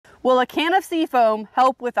Will a can of SeaFoam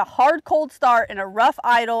help with a hard cold start and a rough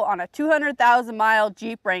idle on a 200,000 mile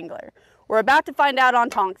Jeep Wrangler? We're about to find out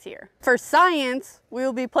on Tonks here. For science, we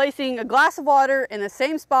will be placing a glass of water in the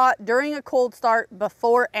same spot during a cold start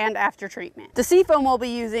before and after treatment. The SeaFoam we'll be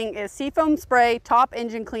using is SeaFoam Spray, Top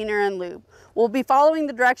Engine Cleaner, and Lube. We'll be following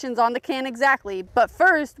the directions on the can exactly, but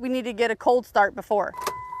first we need to get a cold start before.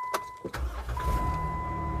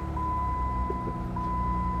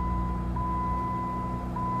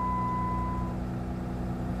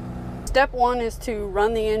 Step one is to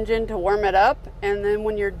run the engine to warm it up, and then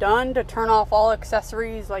when you're done, to turn off all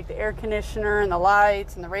accessories like the air conditioner and the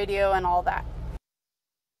lights and the radio and all that.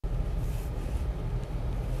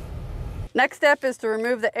 Next step is to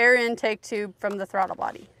remove the air intake tube from the throttle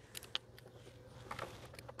body.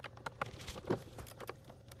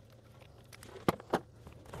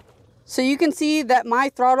 So you can see that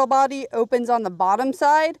my throttle body opens on the bottom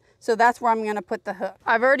side, so that's where I'm going to put the hook.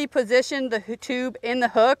 I've already positioned the tube in the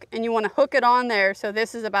hook, and you want to hook it on there, so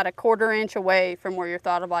this is about a 1/4 inch away from where your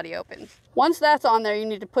throttle body opens. Once that's on there, you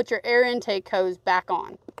need to put your air intake hose back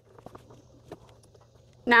on.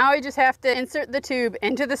 Now I just have to insert the tube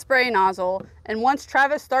into the spray nozzle, and once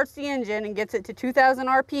Travis starts the engine and gets it to 2,000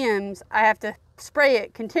 RPMs, I have to spray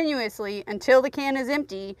it continuously until the can is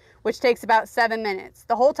empty, which takes about 7 minutes.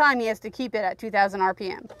 The whole time he has to keep it at 2,000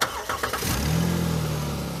 RPM.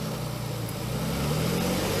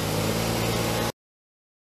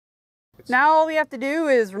 Now all we have to do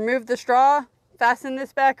is remove the straw, fasten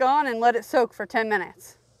this back on, and let it soak for 10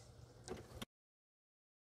 minutes.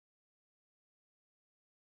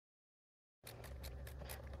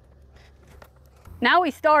 Now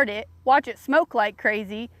we start it, watch it smoke like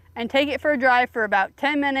crazy, and take it for a drive for about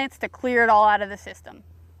 10 minutes to clear it all out of the system.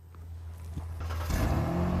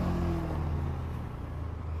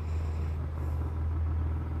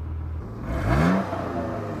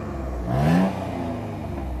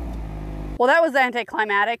 Well, that was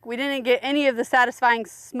anticlimactic. We didn't get any of the satisfying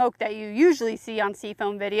smoke that you usually see on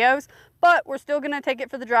SeaFoam videos, but we're still gonna take it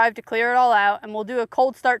for the drive to clear it all out, and we'll do a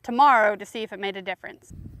cold start tomorrow to see if it made a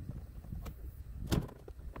difference.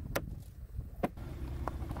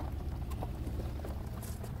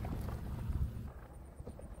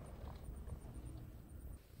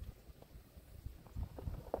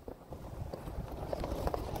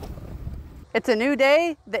 It's a new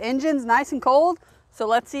day, the engine's nice and cold, so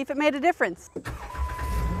let's see if it made a difference.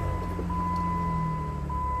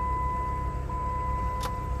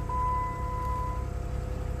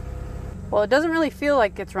 Well, it doesn't really feel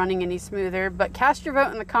like it's running any smoother, but cast your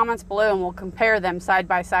vote in the comments below and we'll compare them side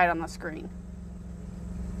by side on the screen.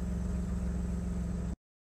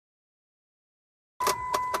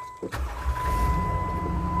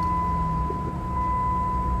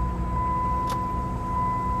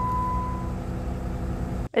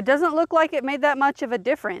 It doesn't look like it made that much of a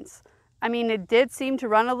difference. I mean, it did seem to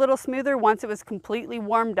run a little smoother once it was completely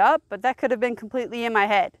warmed up, but that could have been completely in my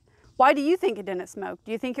head. Why do you think it didn't smoke?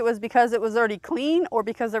 Do you think it was because it was already clean, or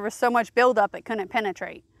because there was so much buildup it couldn't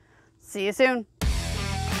penetrate? See you soon.